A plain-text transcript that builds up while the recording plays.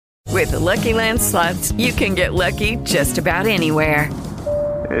With the Lucky Land Slots, you can get lucky just about anywhere.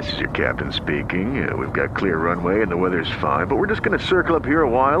 This is your captain speaking. We've got clear runway and the weather's fine, but we're just going to circle up here a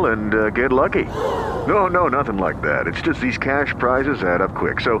while and get lucky. No, nothing like that. It's just these cash prizes add up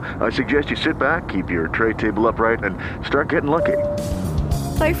quick. So I suggest you sit back, keep your tray table upright, and start getting lucky.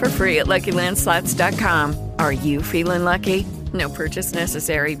 Play for free at LuckyLandSlots.com. Are you feeling lucky? No purchase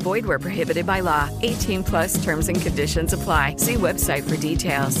necessary. Void where prohibited by law. 18 plus terms and conditions apply. See website for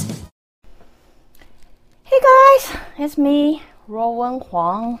details. Hey guys, it's me, Rowan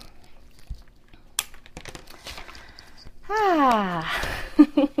Huang.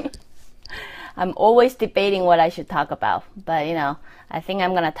 I'm always debating what I should talk about, but I think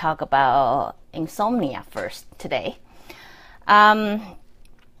I'm gonna talk about insomnia first today. As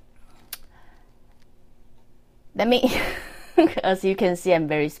you can see, I'm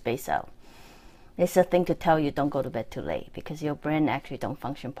very spaced out. It's a thing to tell you don't go to bed too late because your brain actually don't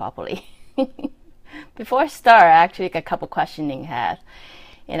function properly. Before I start, I actually got a couple questions in head.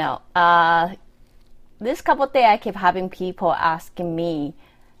 This couple of days I keep having people asking me,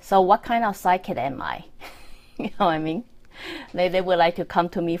 so what kind of psychic am I? You know what I mean? They would like to come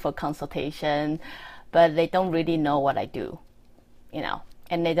to me for consultation, but they don't really know what I do,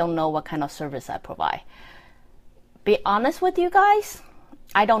 and they don't know what kind of service I provide. Be honest with you guys,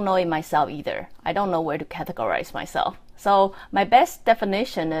 I don't know it myself either. I don't know where to categorize myself. So my best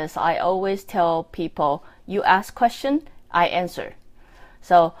definition is I always tell people, you ask question, I answer.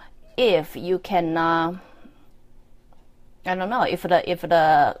 So if you can, I don't know, if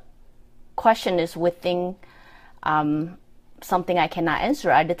the question is within something I cannot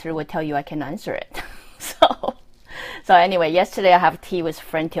answer, I literally would tell you I cannot answer it. So anyway, yesterday I have tea with a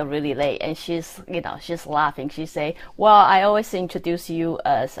friend till really late, and she's laughing. She say, well, I always introduce you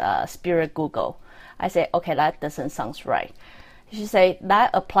as Spirit Google. I say, okay, that doesn't sound right. She say,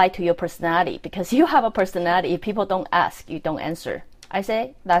 that apply to your personality, because you have a personality. If people don't ask, you don't answer. I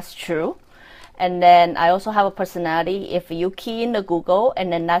say, that's true. And then I also have a personality. If you key in the Google,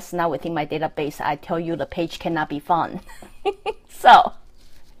 and then that's not within my database, I tell you the page cannot be found. So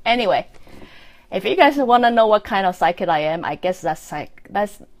anyway, if you guys want to know what kind of psychic I am, I guess that's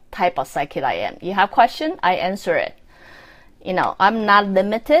type of psychic I am. You have question, I answer it. I'm not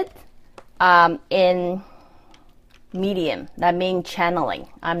limited in medium. That means channeling.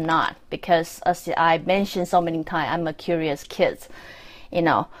 I'm not, because as I mentioned so many times, I'm a curious kid.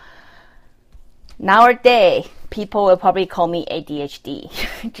 Nowadays, people will probably call me ADHD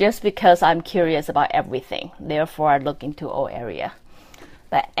just because I'm curious about everything. Therefore, I look into all area.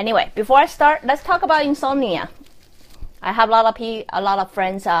 But anyway, before I start, let's talk about insomnia. I have a lot of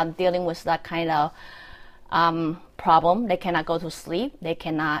friends dealing with that kind of problem. They cannot go to sleep. They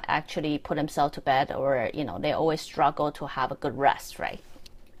cannot actually put themselves to bed, or they always struggle to have a good rest, right?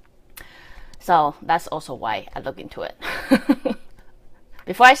 So that's also why I look into it.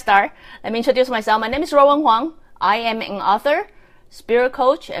 Before I start, let me introduce myself. My name is Rowan Huang. I am an author, spirit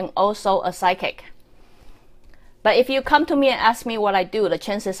coach, and also a psychic. But if you come to me and ask me what I do, the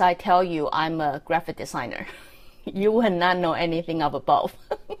chances I tell you I'm a graphic designer. You will not know anything of both.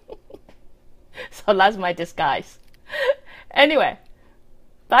 So that's my disguise. Anyway,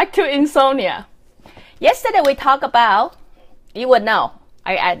 back to insomnia. Yesterday we talked about, you would know,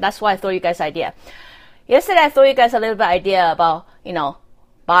 that's why I throw you guys idea. Yesterday I threw you guys a little bit idea about,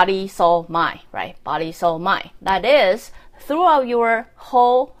 body, soul, mind, right? Body, soul, mind. That is, throughout your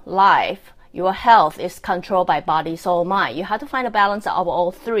whole life, your health is controlled by body, soul, mind. You have to find a balance of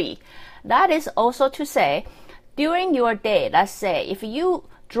all three. That is also to say, during your day, let's say, if you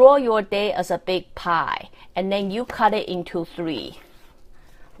draw your day as a big pie, and then you cut it into three,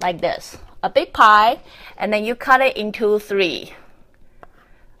 like this. A big pie, and then you cut it into three.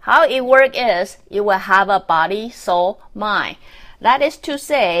 How it works is, you will have a body, soul, mind. That is to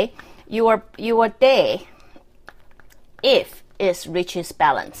say, your day, if it reaches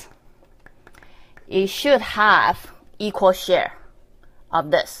balance, you should have equal share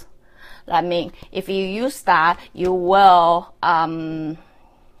of this. That means if you use that, you will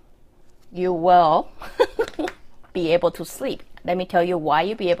be able to sleep. Let me tell you why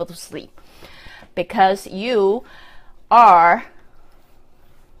you'll be able to sleep. Because you are,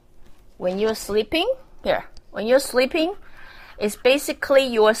 when you're sleeping, it's basically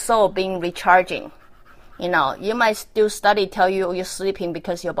your soul being recharging. You might still study tell you you're sleeping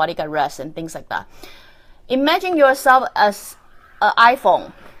because your body got rest and things like that. Imagine yourself as an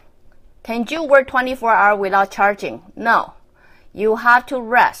iPhone. Can you work 24 hours without charging? No. You have to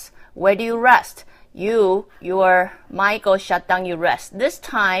rest. Where do you rest? Your mind goes shut down, you rest. This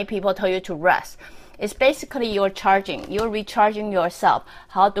time, people tell you to rest. It's basically you're recharging yourself.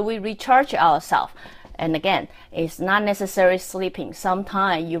 How do we recharge ourselves? And again, it's not necessarily sleeping.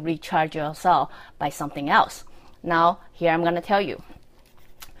 Sometimes you recharge yourself by something else. Now, here I'm going to tell you.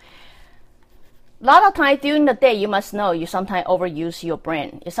 A lot of times during the day, you must know you sometimes overuse your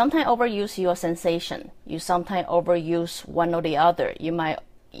brain. You sometimes overuse your sensation. You sometimes overuse one or the other. You might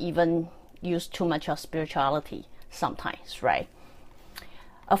even use too much of spirituality sometimes, right?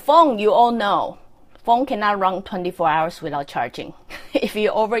 A phone, you all know, phone cannot run 24 hours without charging. If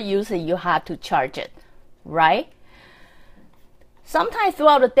you overuse it, you have to charge it, right? Sometimes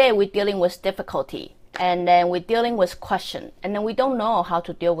throughout the day, we're dealing with difficulty. And then we're dealing with question. And then we don't know how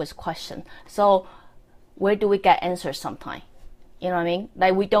to deal with question. So where do we get answers sometimes? You know what I mean?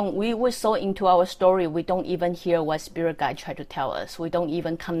 Like we were so into our story, we don't even hear what spirit guide try to tell us. We don't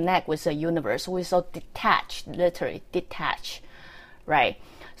even connect with the universe. We're so detached, literally detached, right?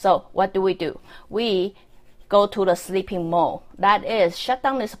 So what do? We go to the sleeping mode. That is, shut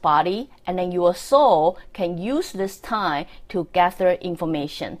down this body, and then your soul can use this time to gather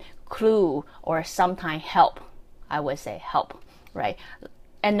information, clue, or sometimes help. I would say help, right?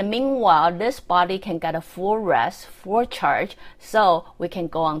 And meanwhile, this body can get a full rest, full charge, so we can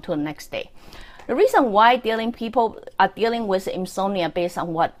go on to the next day. The reason why people are dealing with insomnia based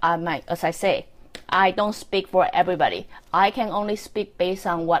on what I might, as I say, I don't speak for everybody. I can only speak based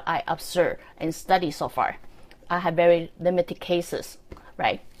on what I observe and study so far. I have very limited cases,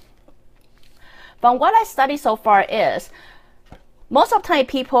 right? From what I study so far is, most of the time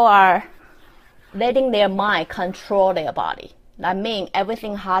people are letting their mind control their body. That means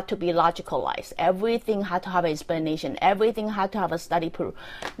everything had to be logicalized. Everything had to have an explanation. Everything had to have a study proof.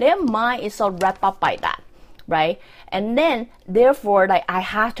 Their mind is so wrapped up by that, right? And then, therefore, like, I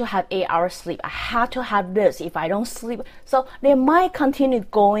have to have 8 hours sleep. I have to have this. If I don't sleep, so they might continue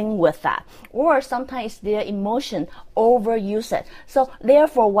going with that. Or sometimes their emotion overuse it. So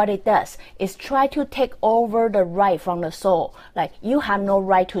therefore, what it does is try to take over the right from the soul. Like, you have no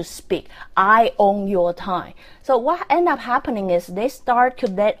right to speak. I own your time. So what end up happening is they start to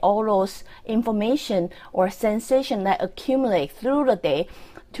let all those information or sensation that accumulate through the day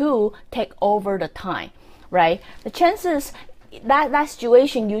to take over the time. Right? The chances that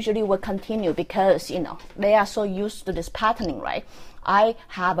situation usually will continue because, they are so used to this patterning, right? I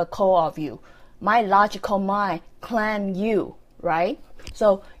have a call of you. My logical mind claim you, right?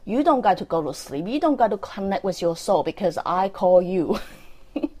 So you don't got to go to sleep. You don't got to connect with your soul because I call you,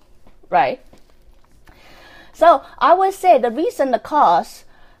 right? So I would say the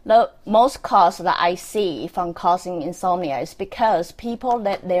most cause that I see from causing insomnia is because people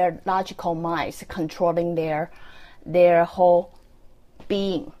let their logical minds controlling their whole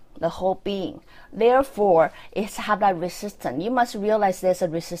being, the whole being. Therefore, it's have that resistance. You must realize there's a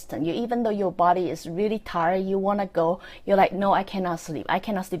resistance. Even though your body is really tired, you want to go, you're like, no, I cannot sleep. I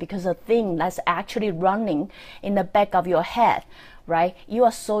cannot sleep because the thing that's actually running in the back of your head, right? You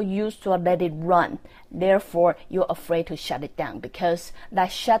are so used to let it run. Therefore, you're afraid to shut it down because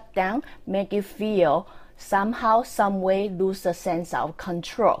that shutdown make you feel somehow, some way lose a sense of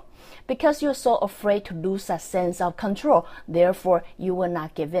control. Because you're so afraid to lose a sense of control, therefore you will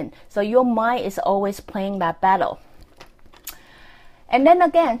not give in. So your mind is always playing that battle. And then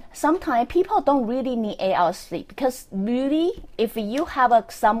again, sometimes people don't really need 8 hours sleep because really, if you have a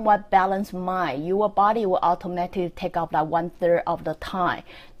somewhat balanced mind, your body will automatically take up that 1/3 of the time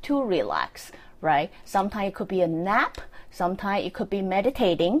to relax, right? Sometimes it could be a nap, sometimes it could be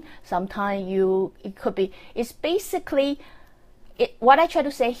meditating, sometimes it's basically, what I try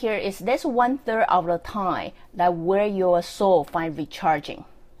to say here is there's 1/3 of the time that where your soul find recharging.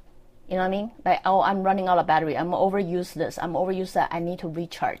 You know what I mean? Like, oh, I'm running out of battery. I'm overuse this. I'm overuse that. I need to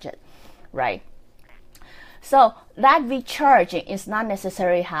recharge it, right? So that recharging is not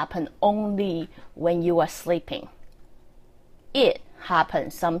necessarily happen only when you are sleeping. It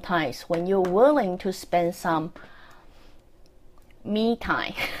happens sometimes when you're willing to spend some me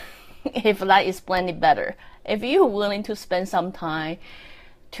time, if that explains it better. If you're willing to spend some time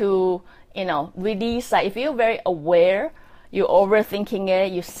to, release, like if you're very aware, you're overthinking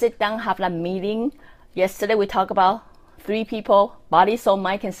it, you sit down, have that meeting. Yesterday we talked about 3 people, body, soul,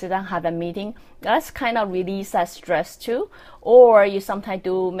 mind can sit down, have a meeting. That's kind of release that stress too. Or you sometimes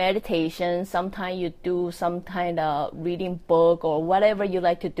do meditation, sometimes you do some kind of reading book or whatever you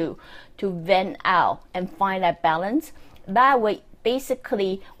like to do to vent out and find that balance. That way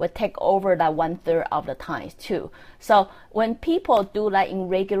basically will take over that 1/3 of the time too. So when people do that in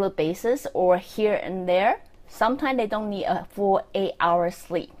regular basis or here and there, sometimes they don't need a full 8 hours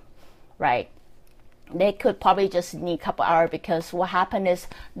sleep, right? they could probably just need a couple hours, because what happened is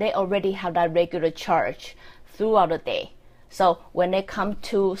they already have that regular charge throughout the day. So when they come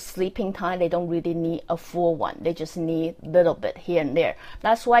to sleeping time, they don't really need a full one. They just need a little bit here and there.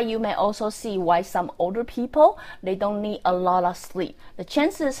 That's why you may also see why some older people, they don't need a lot of sleep. The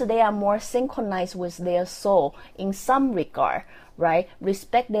chances they are more synchronized with their soul in some regard, right?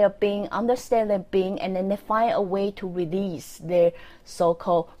 Respect their being, understand their being, and then they find a way to release their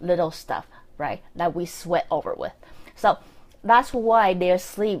so-called little stuff, right, that we sweat over with. So that's why their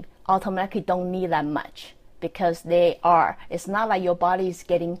sleep automatically don't need that much, because it's not like your body is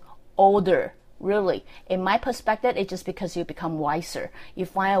getting older, really. In my perspective, it's just because you become wiser. You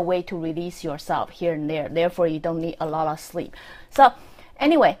find a way to release yourself here and there. Therefore, you don't need a lot of sleep. So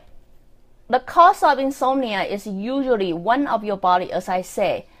anyway, the cause of insomnia is usually one of your body, as I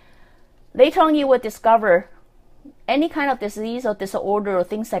say. Later on, you will discover any kind of disease or disorder or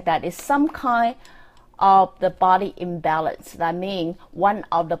things like that is some kind of the body imbalance. That means one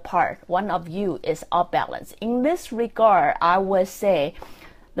of you is off balance. In this regard, I would say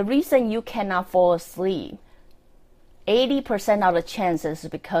the reason you cannot fall asleep, 80% of the chances is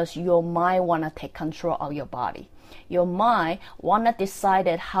because your mind want to take control of your body. Your mind want to decide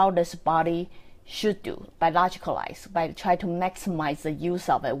how this body should do, biologicalize, by try to maximize the use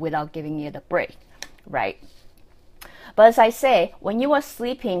of it without giving it a break, right? But as I say, when you are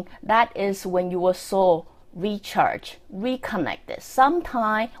sleeping, that is when you are so recharged, reconnected.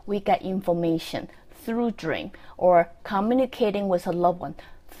 Sometimes we get information through dream, or communicating with a loved one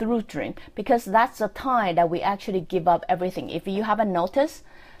through dream, because that's the time that we actually give up everything. If you haven't noticed,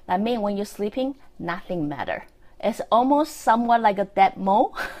 that means when you're sleeping, nothing matters. It's almost somewhat like a dead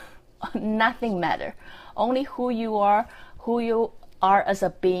mode. Nothing matters. Only who you are as a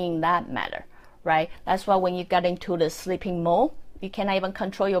being, that matter. Right? That's why when you get into the sleeping mode, you cannot even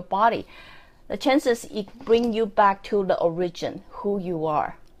control your body. The chances it bring you back to the origin, who you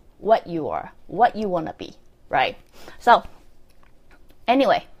are, what you want to be, right? So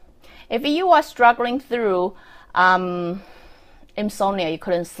anyway, if you are struggling through insomnia, you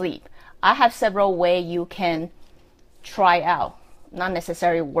couldn't sleep, I have several ways you can try out. Not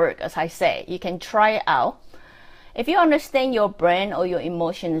necessarily work, as I say. You can try it out. If you understand your brain or your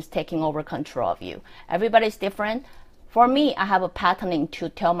emotion is taking over control of you. Everybody's different. For me, I have a patterning to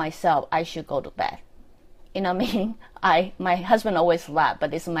tell myself I should go to bed. You know what I mean? My husband always laughs,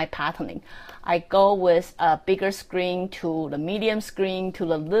 but this is my patterning. I go with a bigger screen to the medium screen to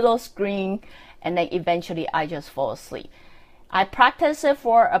the little screen, and then eventually I just fall asleep. I practice it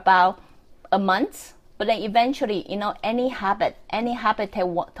for about a month. But then eventually, any habit take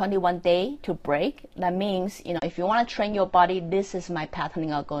 21 days to break. That means, if you want to train your body, this is my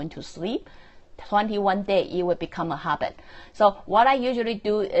patterning of going to sleep. 21 days, it will become a habit. So what I usually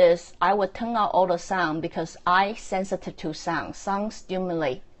do is I would turn out all the sound, because I sensitive to sound. Sound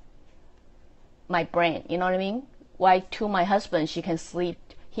stimulate my brain. You know what I mean? Why to my husband, he can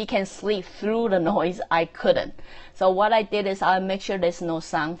sleep through the noise. I couldn't. So what I did is I make sure there's no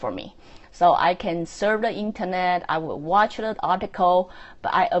sound for me. So I can surf the internet, I will watch the article,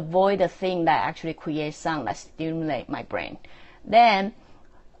 but I avoid the thing that actually creates sound that stimulate my brain. Then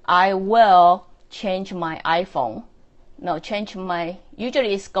I will change my iPhone.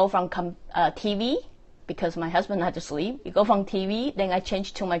 Usually it's go from TV, because my husband had to sleep. You go from TV, then I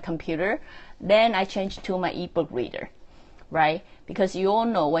change to my computer, then I change to my ebook reader, right? Because you all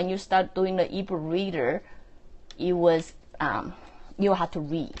know when you start doing the ebook reader, you have to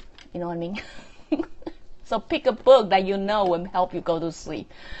read. You know what I mean? So pick a book that will help you go to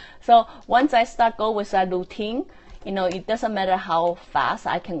sleep. So once I start go with that routine, it doesn't matter how fast,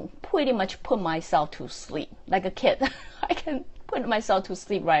 I can pretty much put myself to sleep. Like a kid, I can put myself to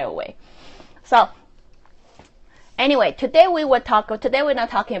sleep right away. So anyway, today we're not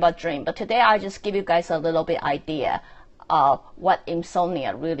talking about dream, but today I'll just give you guys a little bit idea of what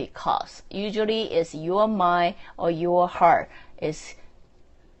insomnia really causes. Usually it's your mind or your heart is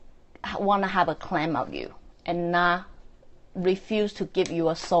want to have a claim of you and not refuse to give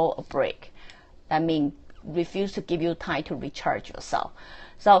your soul a break. That means refuse to give you time to recharge yourself.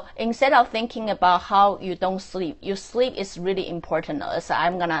 So instead of thinking about how you don't sleep, your sleep is really important. So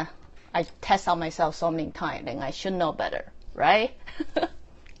I test out myself so many times, and I should know better, right?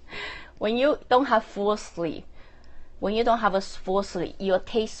 When you don't have full sleep, your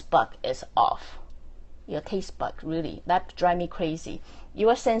taste bud is off. Your taste bud, really, that drives me crazy.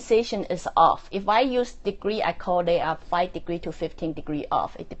 Your sensation is off. If I use degree, I call they are 5 degree to 15 degree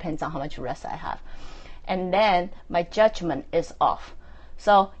off. It depends on how much rest I have. And then my judgment is off.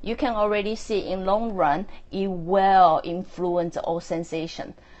 So you can already see in long run, it will influence all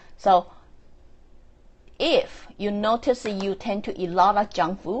sensation. So if you notice that you tend to eat a lot of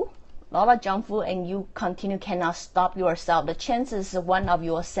junk food, and you cannot stop yourself, the chances one of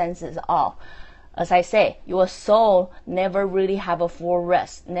your senses off. As I say, your soul never really have a full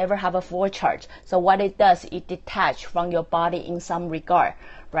rest, never have a full charge. So what it does, it detach from your body in some regard,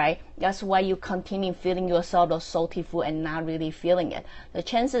 right? That's why you continue feeling yourself of salty food and not really feeling it. The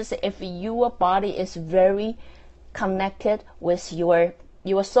chances, if your body is very connected with your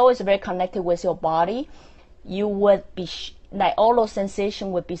soul is very connected with your body, you would be like all those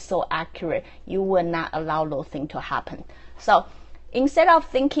sensations would be so accurate. You would not allow those things to happen. So instead of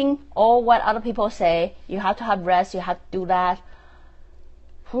thinking, oh, what other people say, you have to have rest, you have to do that.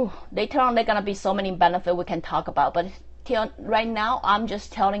 Later on, there are going to be so many benefits we can talk about. But right now, I'm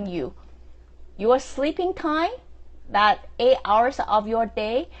just telling you, your sleeping time, that 8 hours of your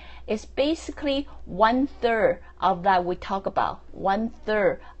day, is basically 1/3 of that we talk about.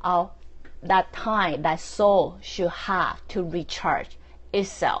 1/3 of that time that soul should have to recharge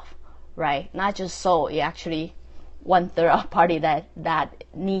itself, right? Not just soul, it actually 1/3 of party that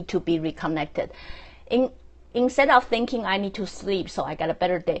need to be reconnected. Instead of thinking I need to sleep so I get a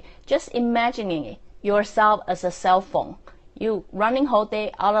better day, just imagining yourself as a cell phone. You running whole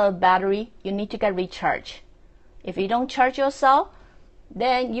day out of the battery, you need to get recharged. If you don't charge yourself,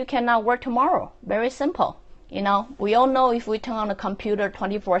 then you cannot work tomorrow. Very simple. You know, we all know if we turn on the computer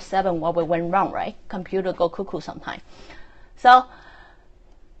 24/7, what we went wrong, right? Computer go cuckoo sometime. So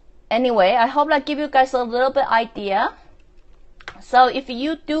anyway, I hope that give you guys a little bit idea. So if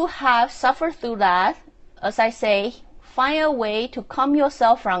you do have suffered through that, as I say, find a way to calm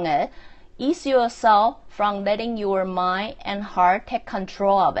yourself from it, ease yourself from letting your mind and heart take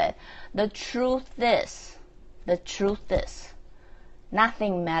control of it. The truth is,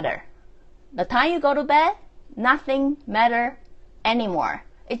 nothing matter. The time you go to bed, nothing matter anymore.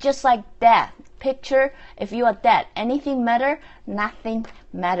 It's just like death. Picture if you are dead, anything matter? Nothing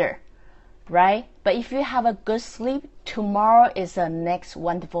matter, right? But if you have a good sleep, tomorrow is the next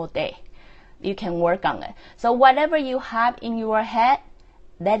wonderful day. You can work on it. So whatever you have in your head,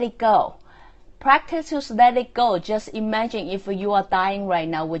 let it go. Practice to let it go. Just imagine if you are dying right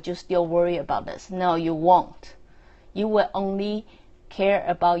now, would you still worry about this? No, you won't. You will only care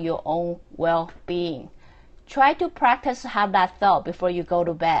about your own well-being. Try to practice have that thought before you go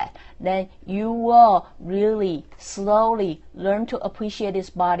to bed. Then you will really slowly learn to appreciate this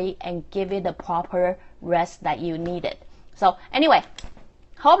body and give it the proper rest that you needed. So anyway,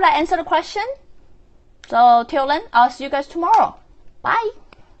 hope that answered the question. So till then, I'll see you guys tomorrow. Bye.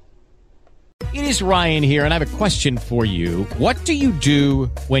 It is Ryan here, and I have a question for you. What do you do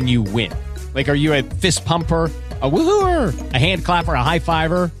when you win? Like, are you a fist pumper, a woohooer, a hand clapper, a high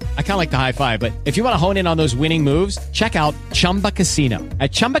fiver? I kind of like the high five, but if you want to hone in on those winning moves, check out Chumba Casino.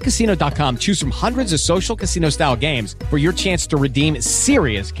 At ChumbaCasino.com, choose from hundreds of social casino-style games for your chance to redeem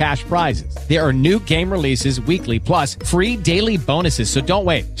serious cash prizes. There are new game releases weekly, plus free daily bonuses, so don't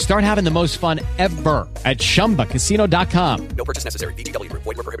wait. Start having the most fun ever at ChumbaCasino.com. No purchase necessary. VGW Group.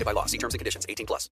 Void where prohibited by law. See terms and conditions. 18+.